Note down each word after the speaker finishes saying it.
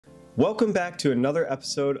Welcome back to another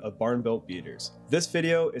episode of Barn Built Beaters. This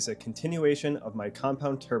video is a continuation of my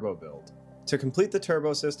compound turbo build. To complete the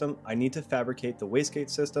turbo system, I need to fabricate the wastegate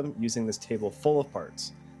system using this table full of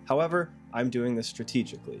parts. However, I'm doing this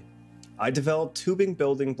strategically. I developed tubing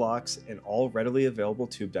building blocks in all readily available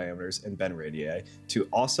tube diameters and bend radii to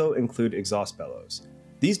also include exhaust bellows.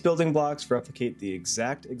 These building blocks replicate the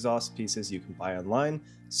exact exhaust pieces you can buy online.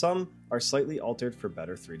 Some are slightly altered for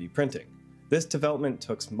better 3D printing. This development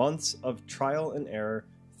took months of trial and error,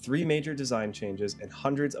 3 major design changes, and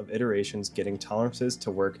hundreds of iterations getting tolerances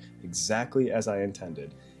to work exactly as I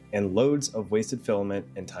intended, and loads of wasted filament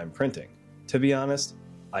and time printing. To be honest,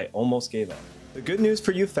 I almost gave up. The good news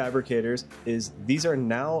for you fabricators is these are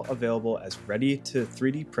now available as ready to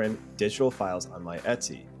 3D print digital files on my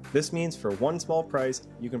Etsy. This means for one small price,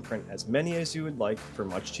 you can print as many as you would like for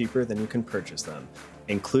much cheaper than you can purchase them,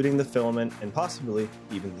 including the filament and possibly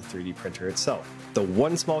even the 3D printer itself. The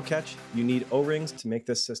one small catch, you need O-rings to make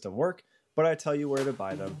this system work, but I tell you where to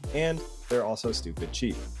buy them, and they're also stupid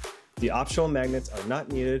cheap. The optional magnets are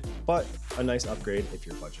not needed, but a nice upgrade if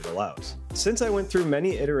your budget allows. Since I went through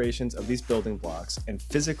many iterations of these building blocks and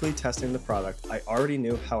physically testing the product, I already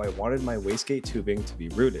knew how I wanted my wastegate tubing to be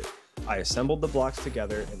routed. I assembled the blocks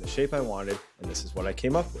together in the shape I wanted, and this is what I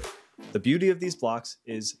came up with. The beauty of these blocks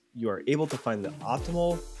is you are able to find the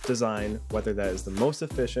optimal design, whether that is the most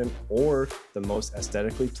efficient or the most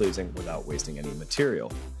aesthetically pleasing without wasting any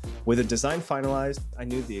material. With the design finalized, I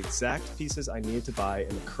knew the exact pieces I needed to buy in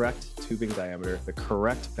the correct tubing diameter, the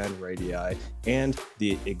correct bend radii, and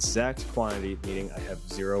the exact quantity, meaning I have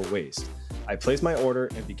 0 waste. I placed my order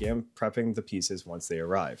and began prepping the pieces once they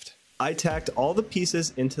arrived. I tacked all the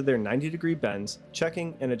pieces into their 90-degree bends,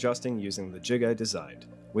 checking and adjusting using the jig I designed.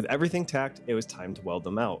 With everything tacked, it was time to weld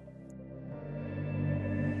them out.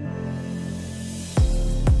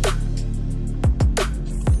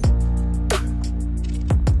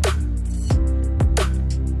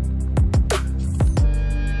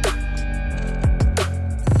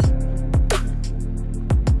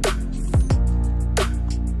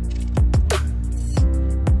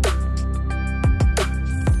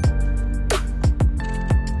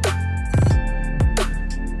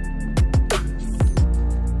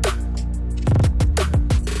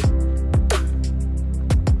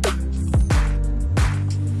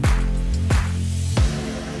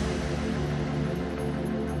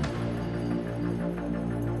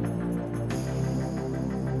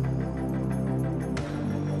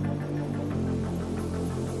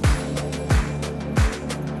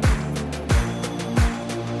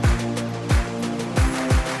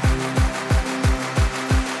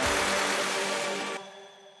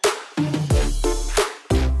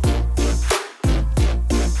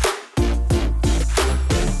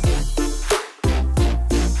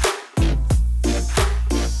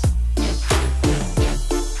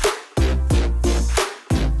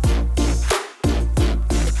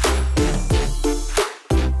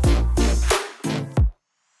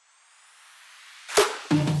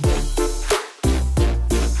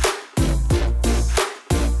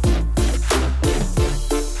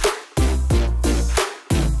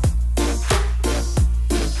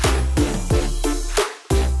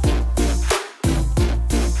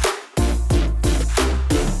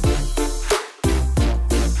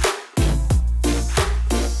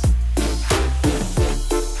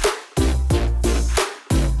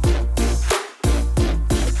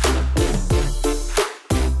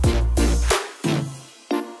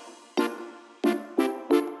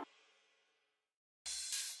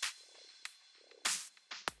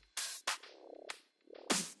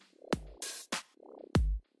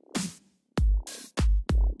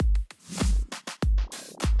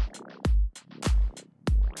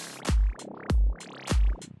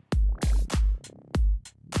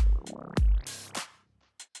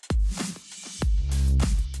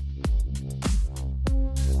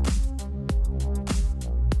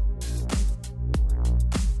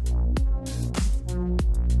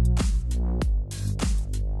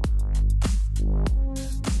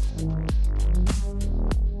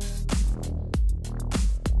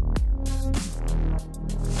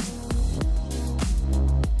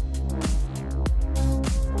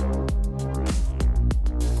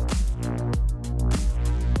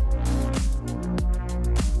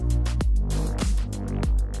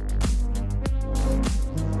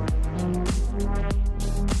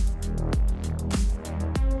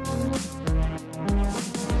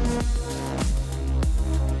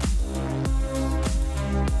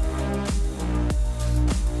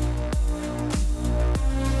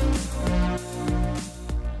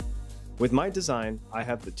 With my design, I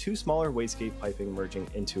have the two smaller wastegate piping merging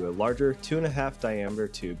into a larger 2.5 diameter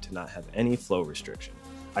tube to not have any flow restriction.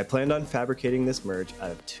 I planned on fabricating this merge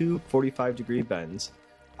out of two 45-degree bends.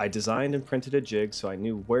 I designed and printed a jig so I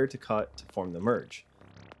knew where to cut to form the merge.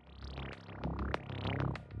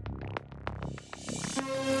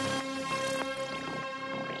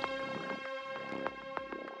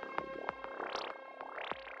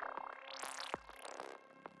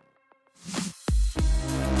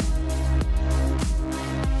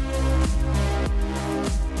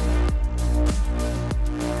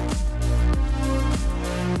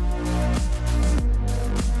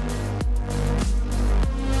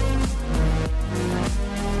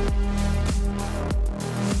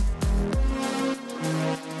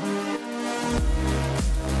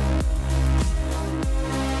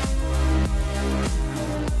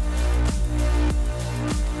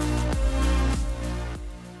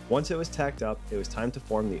 Once it was tacked up, it was time to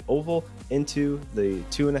form the oval into the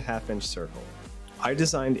 2.5-inch circle. I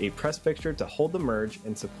designed a press fixture to hold the merge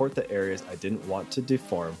and support the areas I didn't want to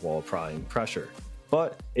deform while applying pressure.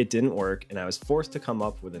 But it didn't work and I was forced to come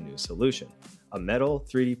up with a new solution, a metal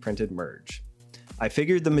 3D printed merge. I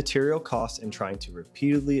figured the material costs in trying to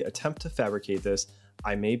repeatedly attempt to fabricate this,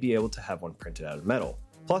 I may be able to have one printed out of metal.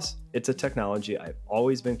 Plus, it's a technology I've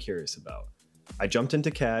always been curious about. I jumped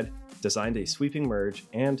into CAD, designed a sweeping merge,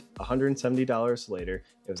 and $170 later,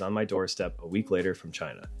 it was on my doorstep a week later from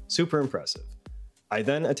China. Super impressive. I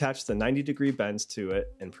then attached the 90-degree bends to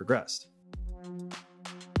it and progressed.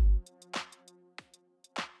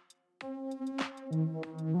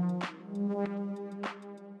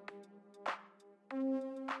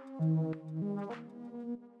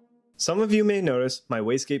 Some of you may notice my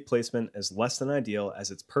wastegate placement is less than ideal as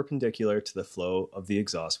it's perpendicular to the flow of the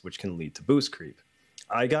exhaust, which can lead to boost creep.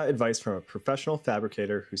 I got advice from a professional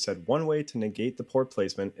fabricator who said one way to negate the poor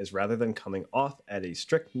placement is rather than coming off at a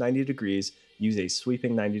strict 90 degrees, use a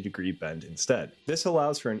sweeping 90-degree bend instead. This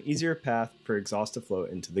allows for an easier path for exhaust to flow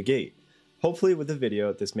into the gate. Hopefully with the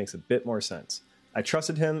video, this makes a bit more sense. I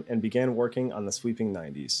trusted him and began working on the sweeping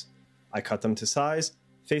 90s. I cut them to size,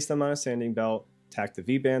 faced them on a sanding belt, tacked the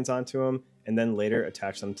V-bands onto them, and then later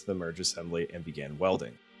attached them to the merge assembly and began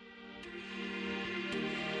welding.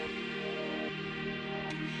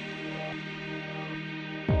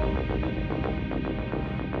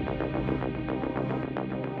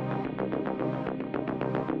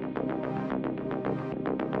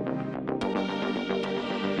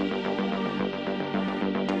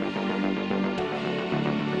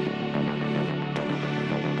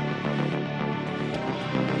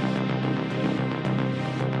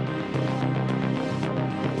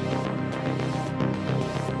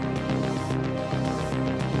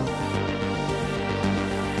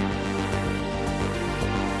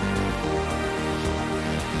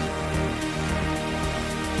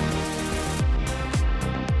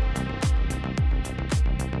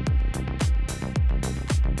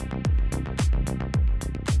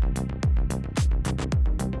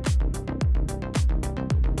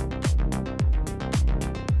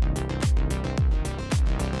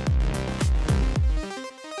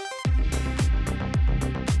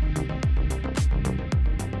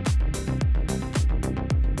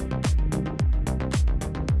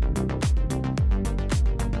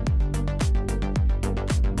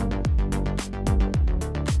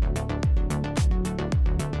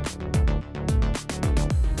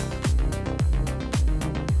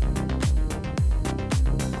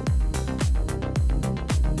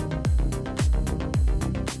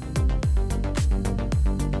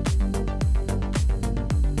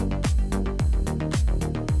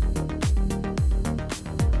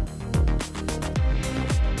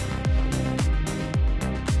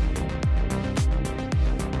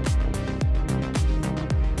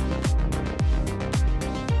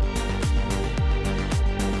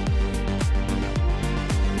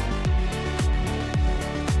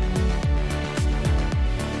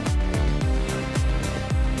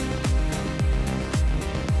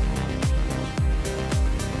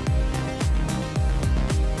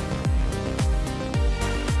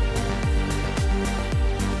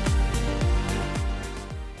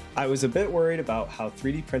 I was a bit worried about how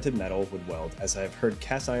 3D printed metal would weld, as I have heard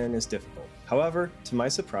cast iron is difficult. However, to my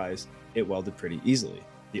surprise, it welded pretty easily.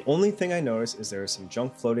 The only thing I noticed is there is some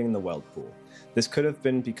junk floating in the weld pool. This could have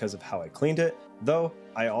been because of how I cleaned it, though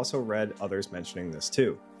I also read others mentioning this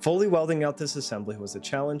too. Fully welding out this assembly was a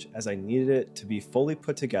challenge as I needed it to be fully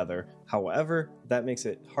put together. However, that makes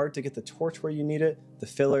it hard to get the torch where you need it, the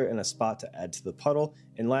filler in a spot to add to the puddle,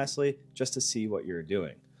 and lastly, just to see what you're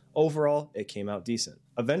doing. Overall, it came out decent.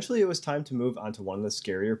 Eventually, it was time to move on to one of the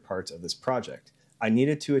scarier parts of this project. I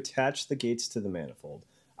needed to attach the gates to the manifold.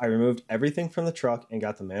 I removed everything from the truck and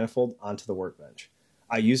got the manifold onto the workbench.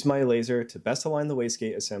 I used my laser to best align the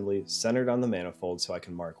wastegate assembly centered on the manifold so I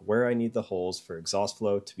can mark where I need the holes for exhaust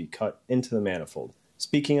flow to be cut into the manifold.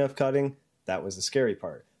 Speaking of cutting, that was the scary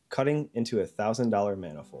part, cutting into a $1,000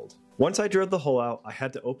 manifold. Once I drilled the hole out, I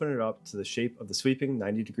had to open it up to the shape of the sweeping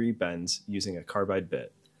 90-degree bends using a carbide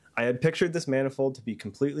bit. I had pictured this manifold to be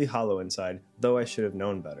completely hollow inside, though I should have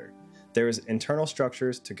known better. There is internal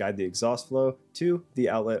structures to guide the exhaust flow to the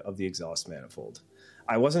outlet of the exhaust manifold.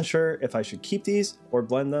 I wasn't sure if I should keep these or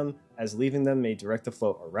blend them, as leaving them may direct the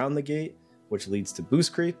flow around the gate, which leads to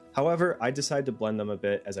boost creep. However, I decided to blend them a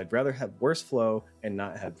bit as I'd rather have worse flow and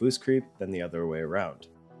not have boost creep than the other way around.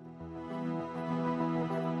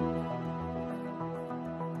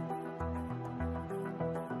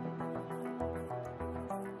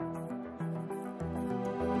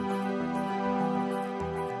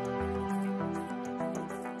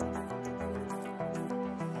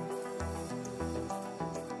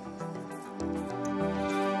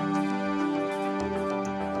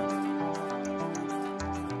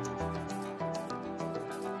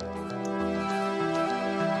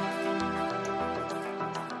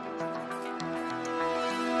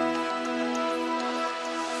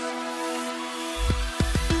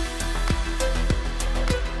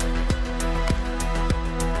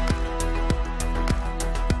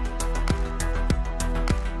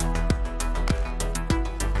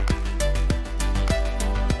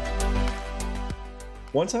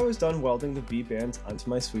 Once I was done welding the V-bands onto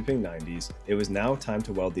my sweeping 90s, it was now time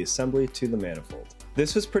to weld the assembly to the manifold.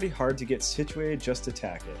 This was pretty hard to get situated just to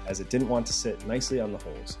tack it, as it didn't want to sit nicely on the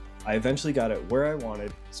holes. I eventually got it where I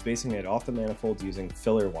wanted, spacing it off the manifold using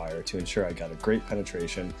filler wire to ensure I got a great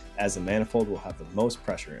penetration, as the manifold will have the most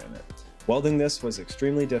pressure in it. Welding this was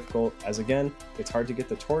extremely difficult, as again, it's hard to get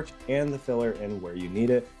the torch and the filler in where you need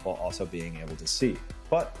it while also being able to see.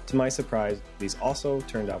 But to my surprise, these also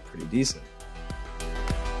turned out pretty decent.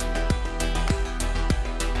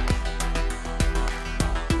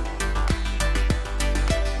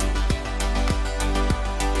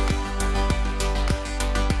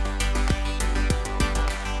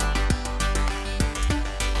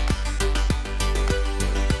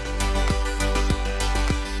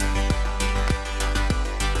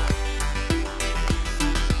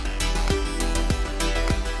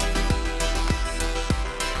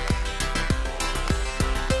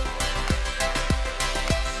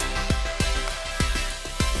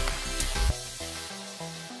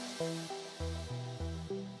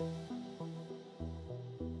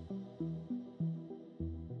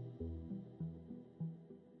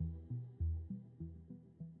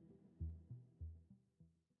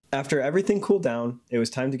 After everything cooled down, it was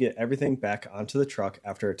time to get everything back onto the truck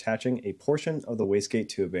after attaching a portion of the wastegate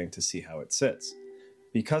tubing to see how it sits.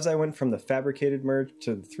 Because I went from the fabricated merge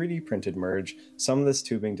to the 3D printed merge, some of this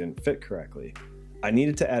tubing didn't fit correctly. I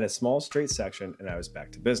needed to add a small straight section and I was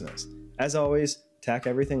back to business. As always, tack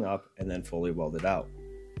everything up and then fully weld it out.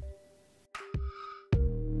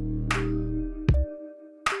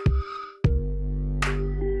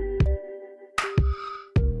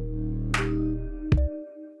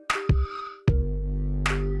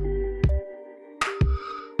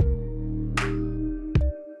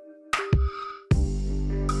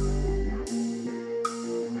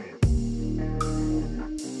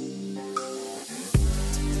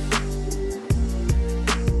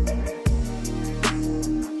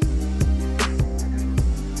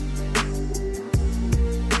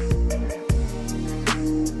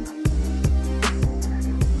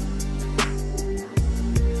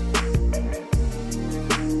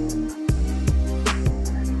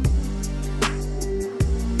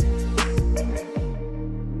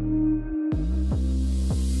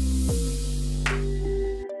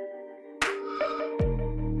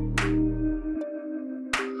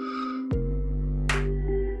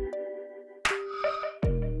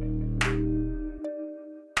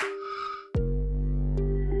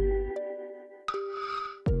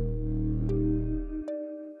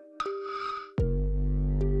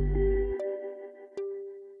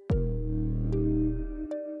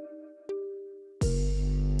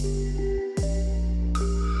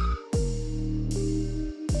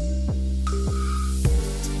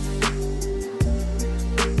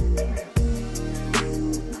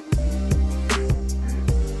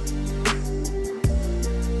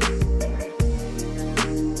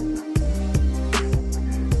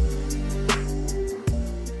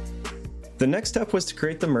 The next step was to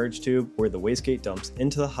create the merge tube where the wastegate dumps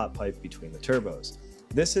into the hot pipe between the turbos.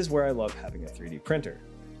 This is where I love having a 3D printer.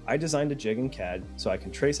 I designed a jig in CAD so I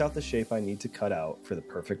can trace out the shape I need to cut out for the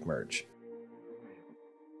perfect merge.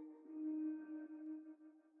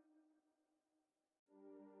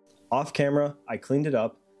 Off camera, I cleaned it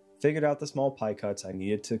up, figured out the small pie cuts I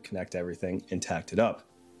needed to connect everything, and tacked it up.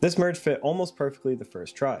 This merge fit almost perfectly the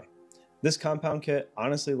first try. This compound kit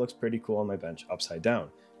honestly looks pretty cool on my bench upside down.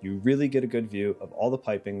 You really get a good view of all the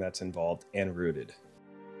piping that's involved and routed.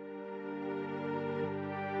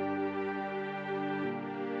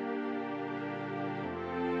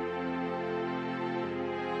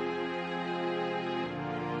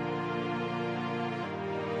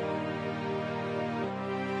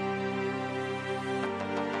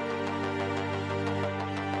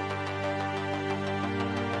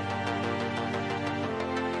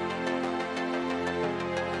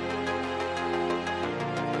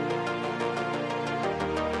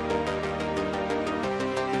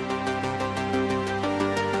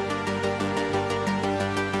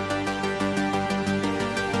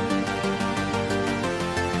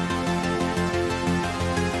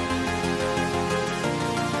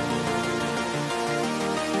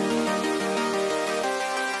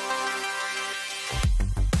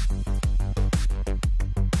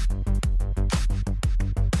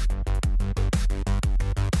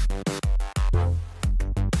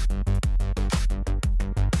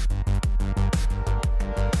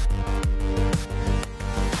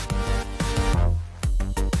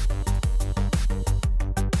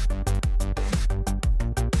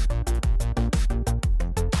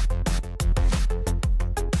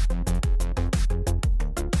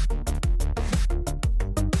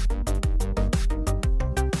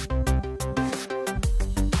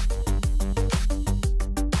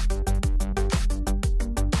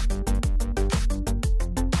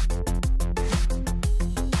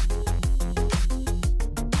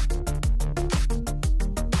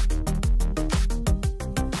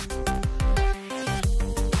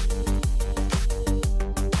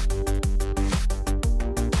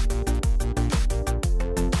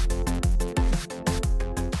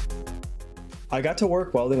 I got to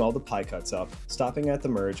work welding all the pie cuts up, stopping at the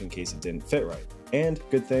merge in case it didn't fit right. And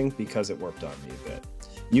good thing, because it worked on me a bit.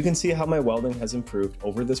 You can see how my welding has improved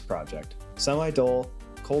over this project. Semi-dull,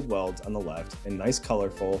 cold welds on the left, and nice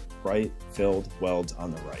colorful, bright, filled welds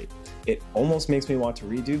on the right. It almost makes me want to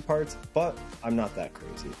redo parts, but I'm not that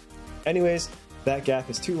crazy. Anyways, that gap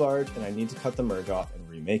is too large and I need to cut the merge off and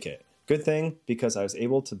remake it. Good thing, because I was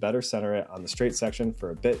able to better center it on the straight section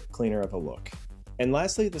for a bit cleaner of a look. And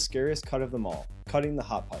lastly, the scariest cut of them all, cutting the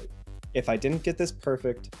hot pipe. If I didn't get this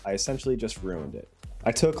perfect, I essentially just ruined it.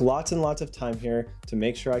 I took lots and lots of time here to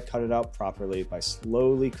make sure I cut it out properly by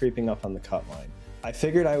slowly creeping up on the cut line. I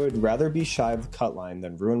figured I would rather be shy of the cut line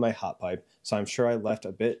than ruin my hot pipe, so I'm sure I left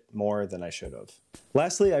a bit more than I should have.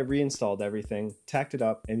 Lastly, I reinstalled everything, tacked it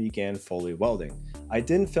up, and began fully welding. I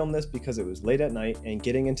didn't film this because it was late at night and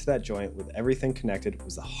getting into that joint with everything connected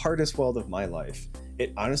was the hardest weld of my life.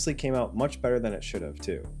 It honestly came out much better than it should have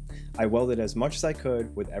too. I welded as much as I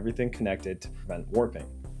could with everything connected to prevent warping.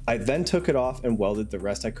 I then took it off and welded the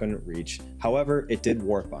rest I couldn't reach, however it did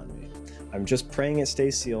warp on me. I'm just praying it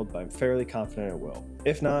stays sealed, but I'm fairly confident it will.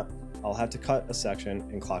 If not, I'll have to cut a section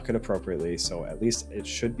and clock it appropriately, so at least it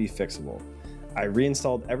should be fixable. I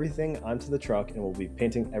reinstalled everything onto the truck and will be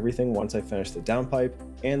painting everything once I finish the downpipe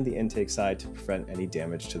and the intake side to prevent any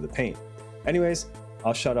damage to the paint. Anyways,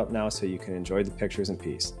 I'll shut up now so you can enjoy the pictures in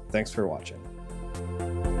peace. Thanks for watching.